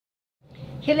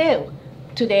Hello,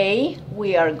 today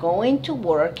we are going to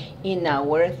work in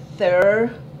our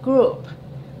third group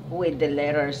with the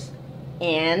letters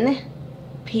N,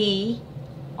 P,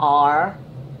 R,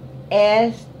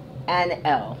 S, and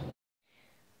L.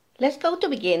 Let's go to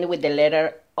begin with the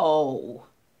letter O.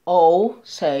 O,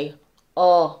 say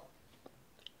O.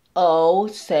 O,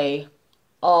 say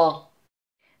O.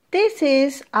 This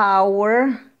is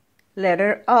our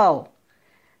letter O.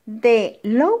 The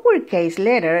lowercase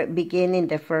letter begin in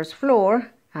the first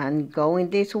floor and go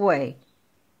in this way.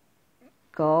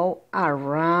 Go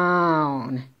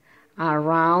around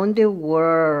the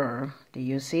world. Do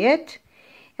you see it?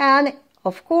 And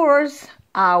of course,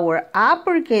 our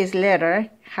uppercase letter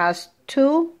has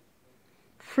two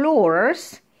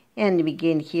floors and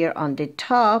begin here on the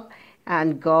top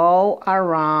and go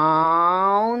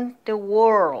around the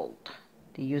world.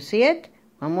 Do you see it?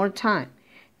 One more time.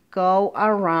 Go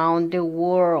around the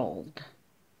world.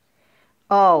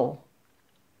 O.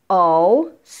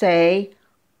 O, say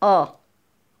O.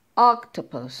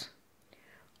 Octopus.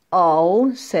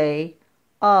 O, say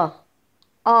O.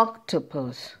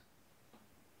 Octopus.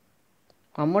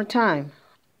 One more time.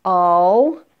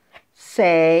 O,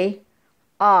 say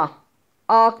O.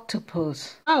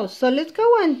 Octopus. Oh, so let's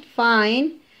go and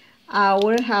find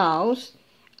our house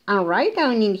and write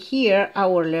down in here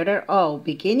our letter O.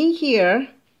 Beginning here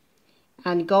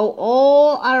and go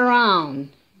all around.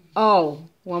 O.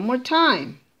 One more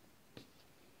time.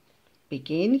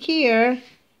 Begin here,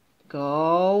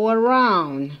 go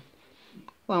around.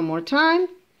 One more time,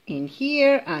 in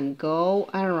here and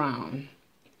go around.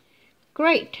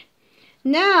 Great.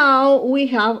 Now we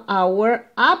have our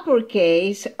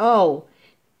uppercase O.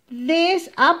 This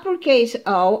uppercase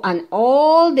O and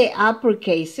all the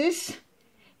uppercases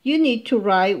you need to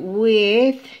write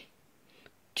with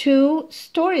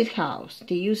two-story house.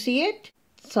 Do you see it?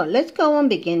 So let's go and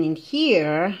begin in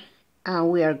here and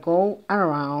we are go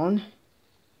around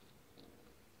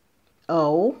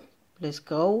O. Let's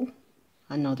go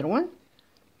another one.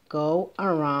 Go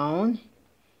around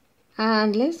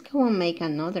and let's go and make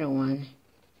another one.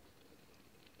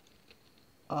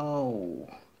 O.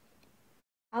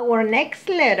 Our next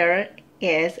letter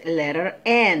is letter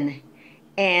N.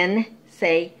 N,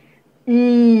 say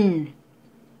N.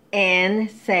 N,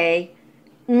 say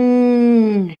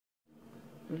N.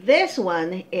 This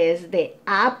one is the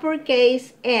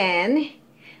uppercase N,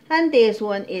 and this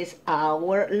one is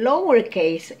our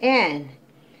lowercase n.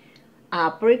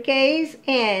 Uppercase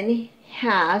N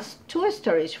has two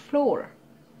storage floor,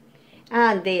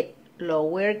 and the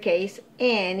lowercase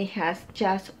n has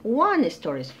just one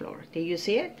storage floor. Do you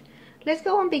see it? Let's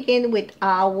go and begin with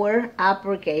our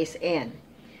uppercase N.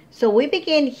 So we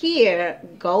begin here,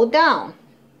 go down.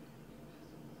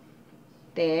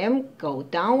 Then go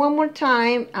down one more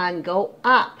time and go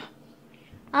up.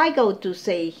 I go to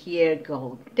say here,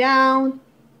 go down,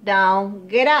 down,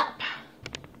 get up.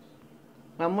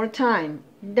 One more time,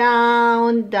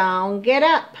 down, down, get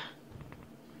up.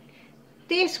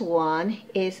 This one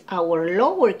is our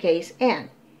lowercase n.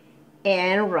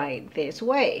 And right this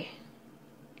way.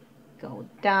 Go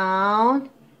down,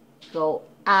 go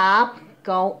up,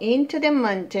 go into the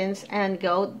mountains and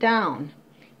go down.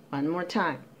 One more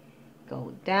time.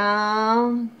 Go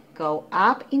down, go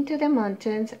up into the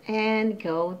mountains and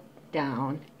go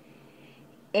down.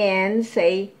 And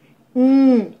say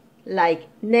like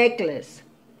necklace.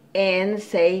 And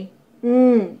say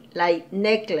like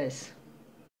necklace.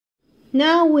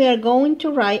 Now we are going to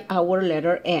write our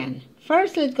letter N.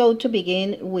 First, let's go to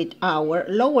begin with our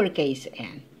lowercase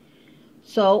n.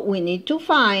 So we need to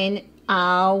find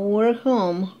our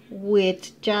home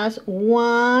with just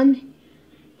one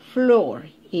floor.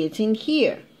 It's in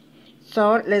here.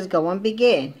 So let's go and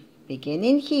begin. Begin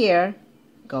in here,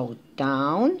 go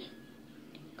down,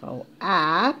 go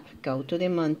up, go to the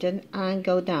mountain and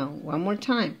go down. One more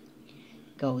time.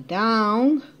 Go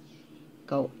down,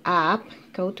 go up,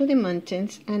 go to the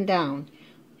mountains and down.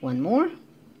 One more.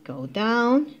 Go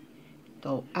down,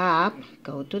 go up,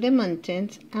 go to the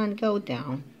mountains and go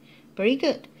down. Very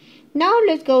good. Now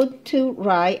let's go to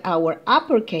write our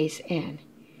uppercase N.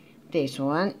 This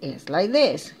one is like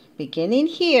this. Beginning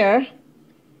here,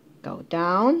 go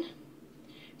down.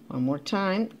 One more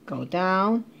time, go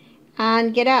down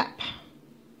and get up.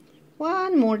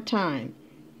 One more time,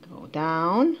 go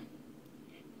down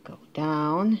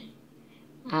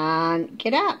and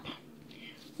get up.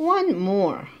 One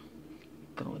more,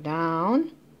 go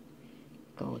down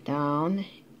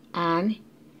and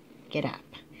get up.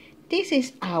 This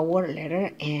is our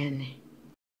letter N.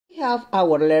 We have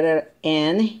our letter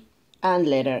N and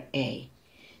letter A.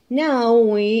 Now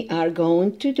we are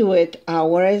going to do it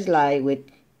our slide with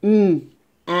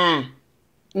ah,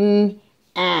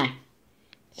 ah.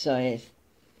 So it's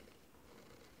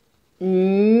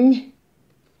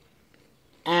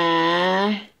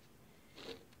ah,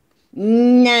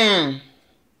 na.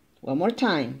 One more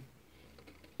time.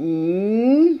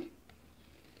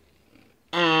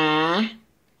 Ah,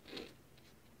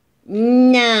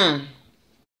 na.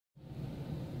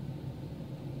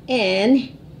 And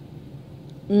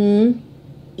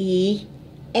e,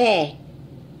 e.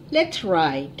 Let's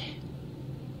write.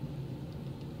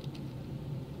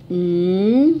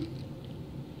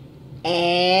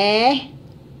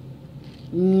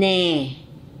 Ne.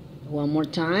 One more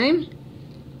time.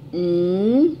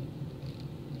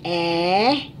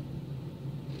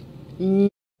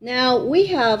 Now we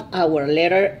have our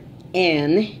letter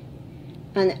N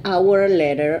and our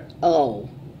letter O.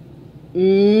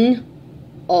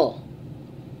 O.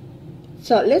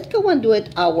 So let's go and do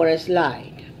it our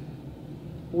slide.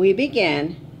 We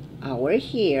begin our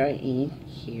here in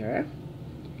here.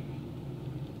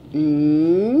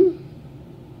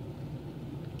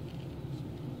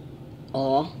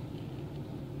 O.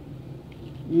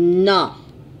 No.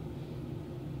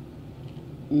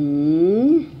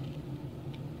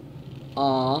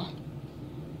 O.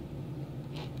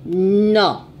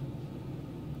 No.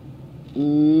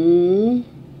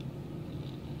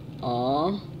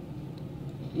 O.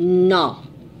 No.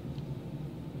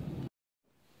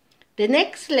 The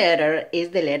next letter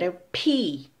is the letter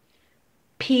P.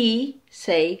 P,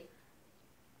 say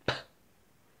P.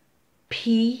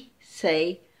 P,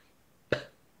 say P.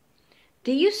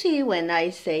 Do you see when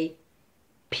I say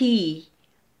P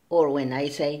or when I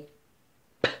say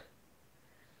P?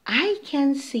 I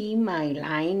can see my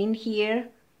line in here.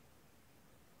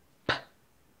 P.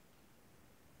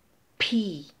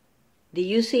 P. Do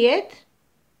you see it?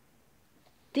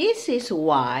 This is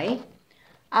why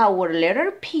our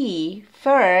letter P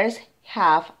first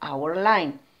have our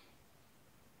line.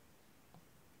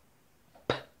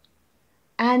 P.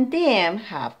 And then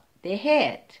have the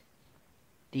head.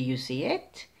 Do you see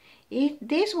it?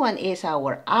 This one is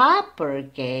our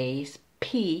uppercase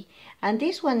P, and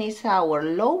this one is our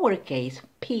lowercase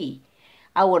p.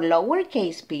 Our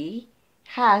lowercase p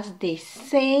has the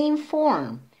same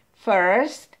form.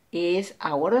 First is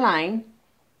our line,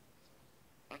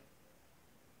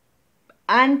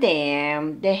 and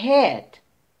then the head.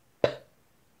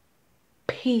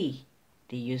 P.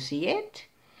 Do you see it?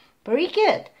 Very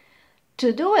good.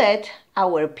 To do it,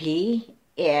 our P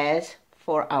is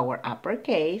for our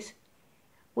uppercase.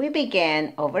 We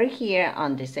begin over here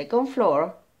on the second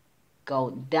floor,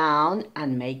 go down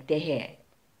and make the head.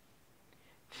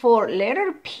 For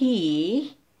letter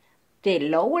P, the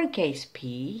lowercase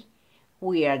p,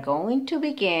 we are going to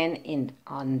begin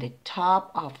on the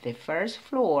top of the first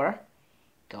floor,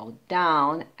 go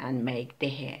down and make the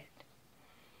head.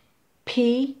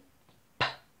 P, P,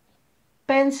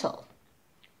 pencil.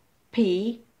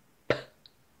 P, P,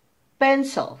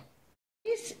 pencil.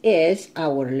 This is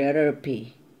our letter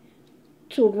P.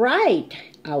 To write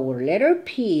our letter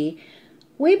P,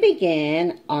 we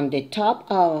begin on the top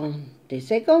of the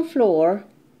second floor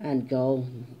and go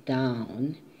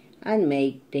down and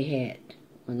make the head.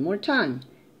 One more time,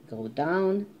 go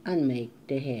down and make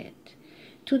the head.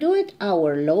 To do it,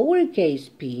 our lowercase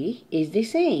p is the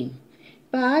same,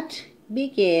 but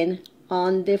begin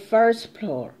on the first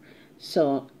floor.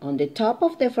 So on the top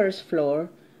of the first floor,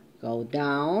 go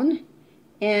down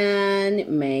and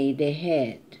make the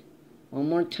head. One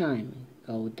more time,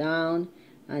 go down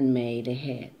and make the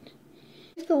head.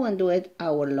 Let's go and do it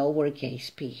our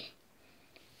lowercase p.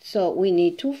 So we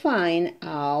need to find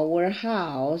our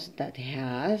house that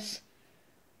has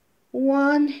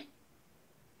one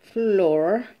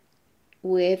floor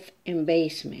with a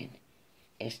basement.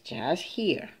 It's just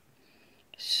here.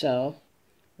 So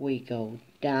we go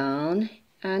down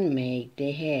and make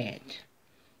the head.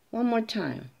 One more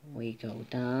time, we go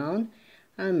down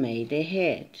and make the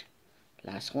head.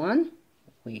 Last one,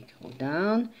 we go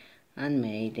down and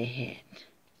make the head.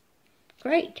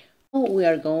 Great. Now we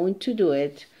are going to do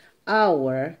it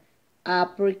our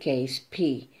uppercase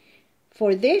P.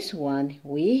 For this one,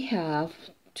 we have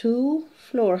two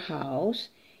floor house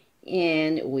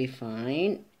and we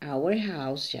find our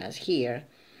house just here.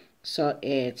 So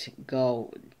it's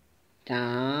go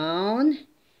down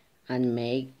and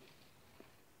make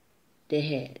the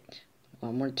head.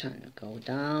 One more time, go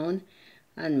down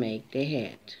and make the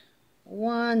head.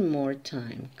 One more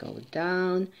time, go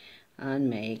down and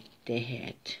make the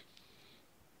head.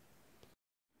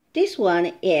 This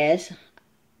one is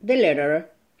the letter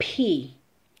P,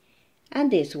 and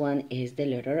this one is the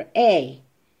letter A.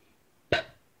 P,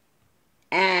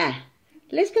 A.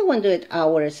 Let's go and do it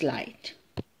our slide.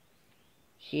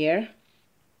 Here.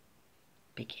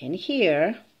 Begin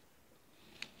here.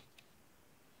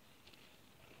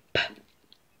 P.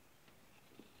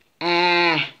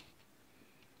 A.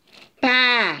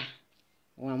 Pa.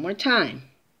 One more time.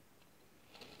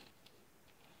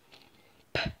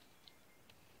 P.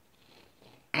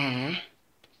 A.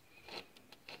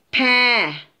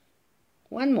 Pa.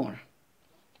 One more.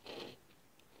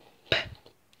 P.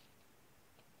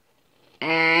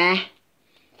 A.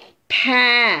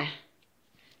 Pa.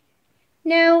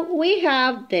 Now we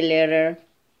have the letter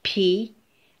P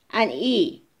and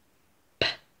E. P,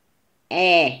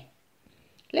 A.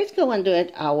 Let's go and do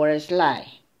it our slide.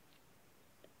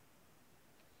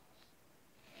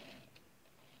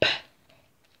 P,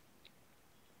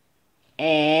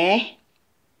 A,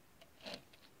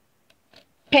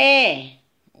 P.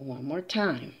 One more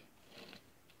time.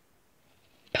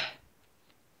 P,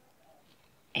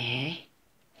 A,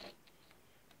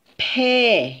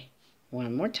 P.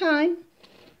 One more time.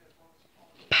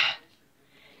 P,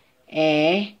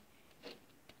 A,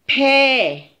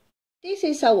 P. This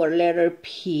is our letter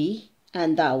P,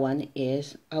 and that one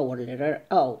is our letter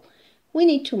O. We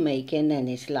need to make it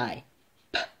and slide.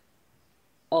 P,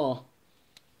 O.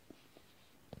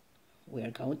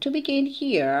 We're going to begin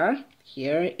here.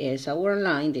 Here is our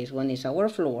line. This one is our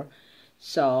floor.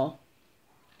 So,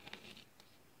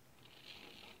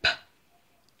 P,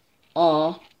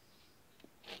 O,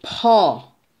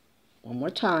 paw. One more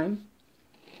time.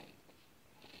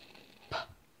 P,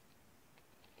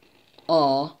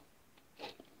 O,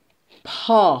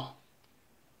 paw.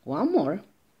 One more.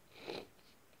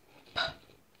 P,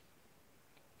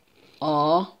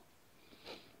 O,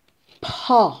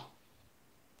 paw.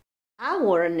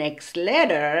 Our next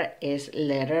letter is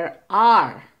letter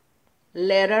R.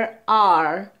 Letter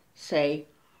R, say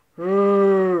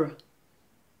R.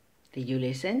 Did you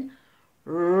listen?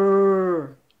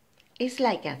 R. It's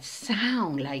like a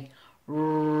sound, like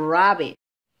rabbit.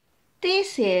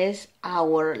 This is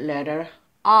our letter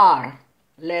R.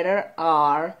 Letter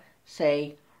R,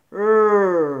 say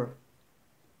R.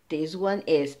 This one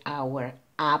is our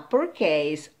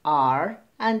uppercase R,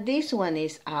 and this one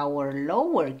is our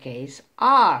lowercase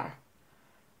r.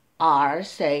 R,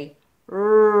 say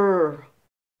R.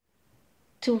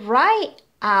 To write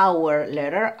our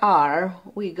letter R,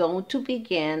 we're going to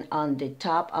begin on the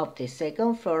top of the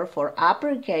second floor. For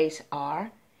uppercase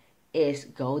R is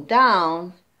go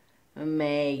down,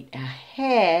 make a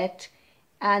head,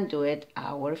 and do it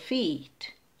our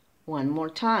feet. One more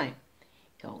time.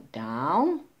 Go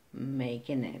down,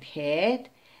 making a head,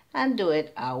 and do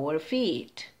it our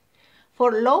feet.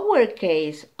 For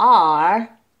lowercase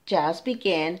r, just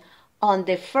begin on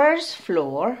the first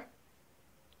floor.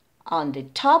 On the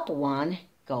top one,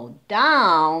 go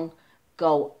down,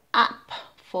 go up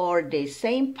for the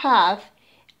same path,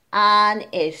 and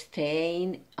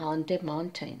stay on the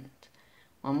mountain.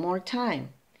 One more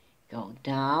time. Go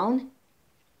down,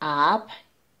 up,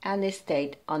 and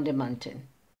stay on the mountain.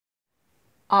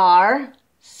 R,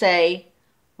 say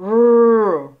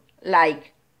R,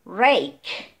 like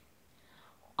rake.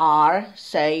 R,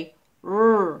 say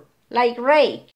R, like rake.